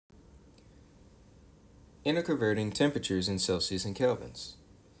Interconverting temperatures in Celsius and Kelvins.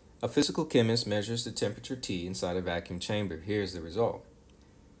 A physical chemist measures the temperature T inside a vacuum chamber. Here's the result.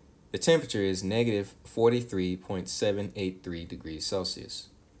 The temperature is negative 43.783 degrees Celsius.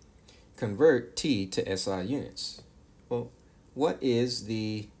 Convert T to SI units. Well, what is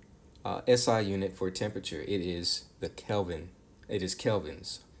the SI unit for temperature? It is the Kelvin. It is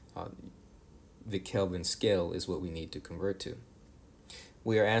Kelvins. The Kelvin scale is what we need to convert to.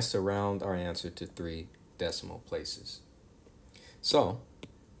 We are asked to round our answer to 3 decimal places. So,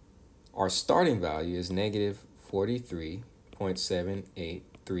 our starting value is negative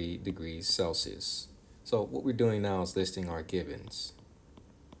 43.783 degrees Celsius. So what we're doing now is listing our givens.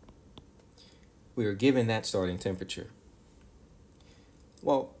 We are given that starting temperature.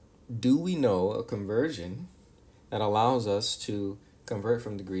 Well, do we know a conversion that allows us to convert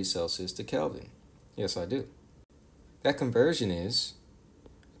from degrees Celsius to Kelvin? Yes, I do. That conversion is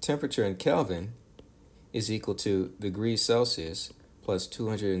temperature in Kelvin is equal to degrees Celsius plus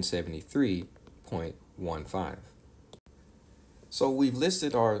 273.15. So we've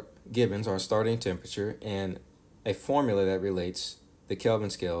listed our givens, our starting temperature, and a formula that relates the Kelvin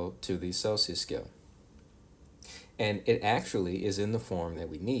scale to the Celsius scale. And it actually is in the form that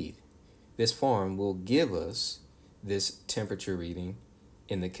we need. This form will give us this temperature reading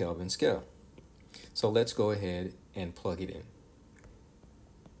in the Kelvin scale. So let's go ahead and plug it in.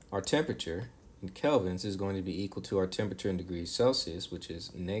 Our temperature in kelvins is going to be equal to our temperature in degrees Celsius, which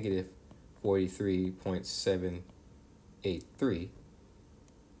is negative 43.783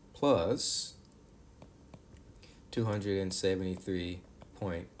 plus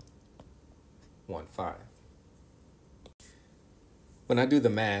 273.15. When I do the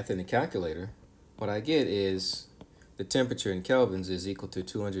math in the calculator, what I get is the temperature in kelvins is equal to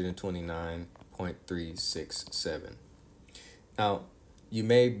 229.367. Now, you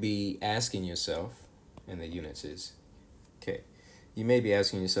may be asking yourself, and the units is, okay, you may be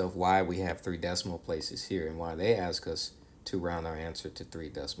asking yourself why we have 3 decimal places here and why they ask us to round our answer to 3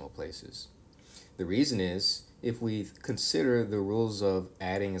 decimal places. The reason is, if we consider the rules of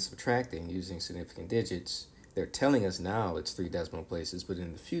adding and subtracting using significant digits, they're telling us now it's 3 decimal places, but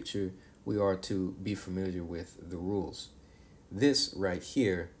in the future, we are to be familiar with the rules. This right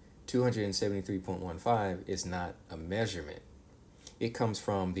here, 273.15, is not a measurement. It comes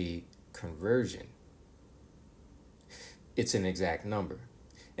from the conversion. It's an exact number.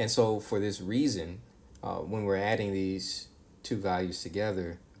 And so for this reason, when we're adding these two values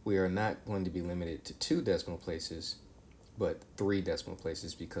together, we are not going to be limited to 2 decimal places, but 3 decimal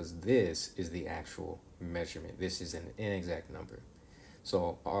places, because this is the actual measurement. This is an inexact number.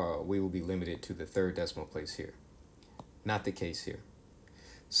 So we will be limited to the 3rd decimal place here. Not the case here.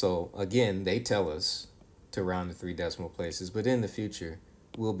 So again, they tell us to round to 3 decimal places, but in the future,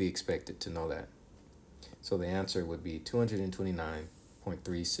 we'll be expected to know that. So the answer would be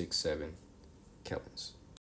 229.367 kelvins.